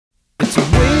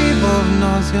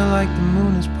nausea like the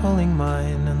moon is pulling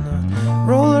mine, and the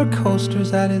roller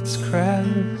coaster's at its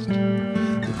crest.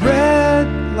 The red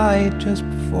light just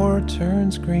before it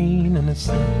turns green, and it's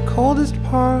the coldest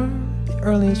part, the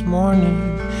earliest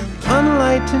morning. The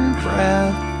unlightened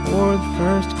breath before the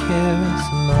first kiss,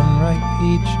 an unripe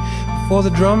peach before the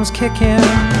drums kick in.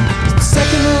 It's the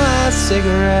second to last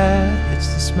cigarette, it's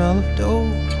the smell of dope.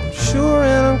 I'm sure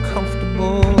and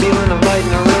uncomfortable, feeling of light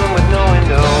in a room with no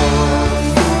windows.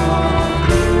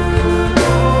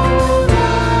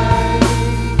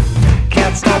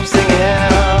 Can't stop singing.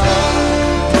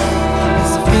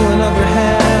 It's the feeling of your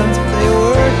hands if they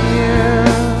were here.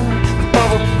 The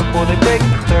bubbles before they break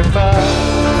the surface.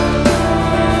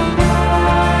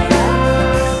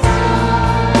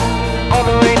 On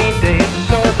the rainy days, the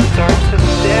sun starts to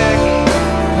stick,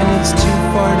 and it's too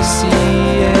far to see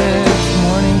it.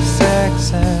 Morning sex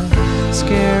and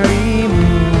scary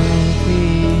movies.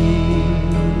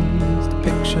 The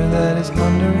picture that is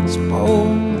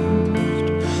underexposed.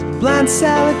 Bland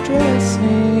salad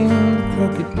dressing, the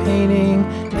crooked painting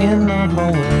in the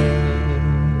hallway.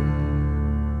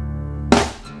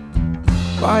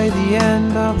 By the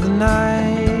end of the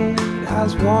night,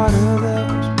 as water that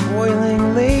was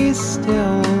boiling lay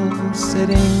still,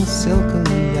 sitting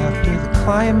silkily after the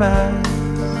climax.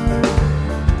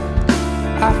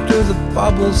 After the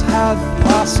bubbles had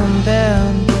blossomed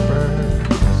and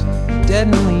burst, dead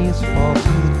leaves fall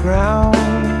to the ground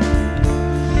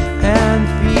and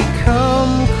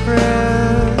become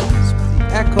crisp. The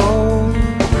echo,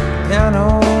 piano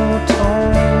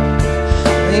tones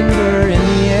linger in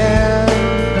the air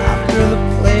after the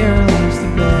player leaves the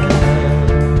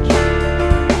bench.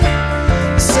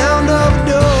 The sound of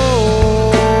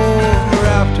door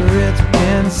after it's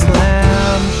been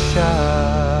slammed shut.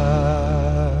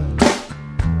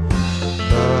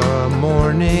 The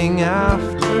morning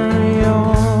after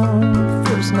your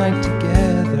first night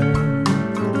together,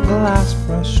 the last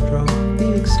brush stroke, the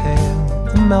exhale,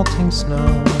 the melting snow,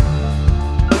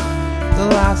 the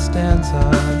last stanza,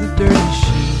 the dirty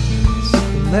sheets,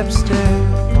 the lipstick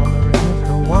on the rim of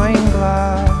her wine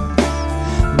glass,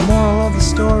 the moral of the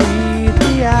story,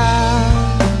 the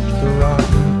ash, the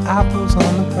rotten apples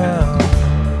on the ground,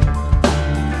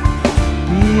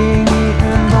 being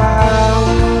eaten by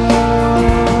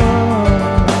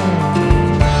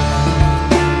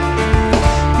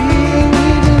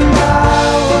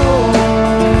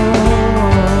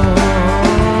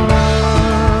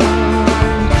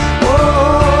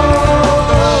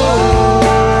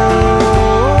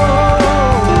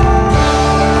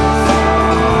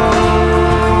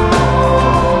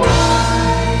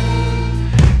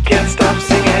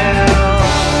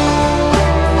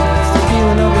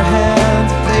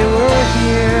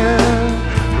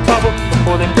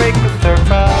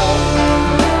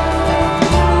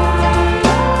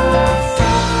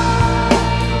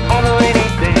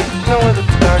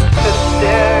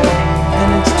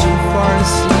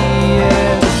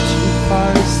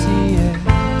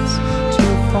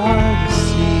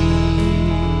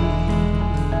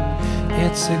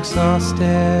exhausted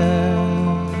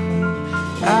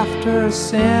after a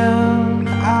sin.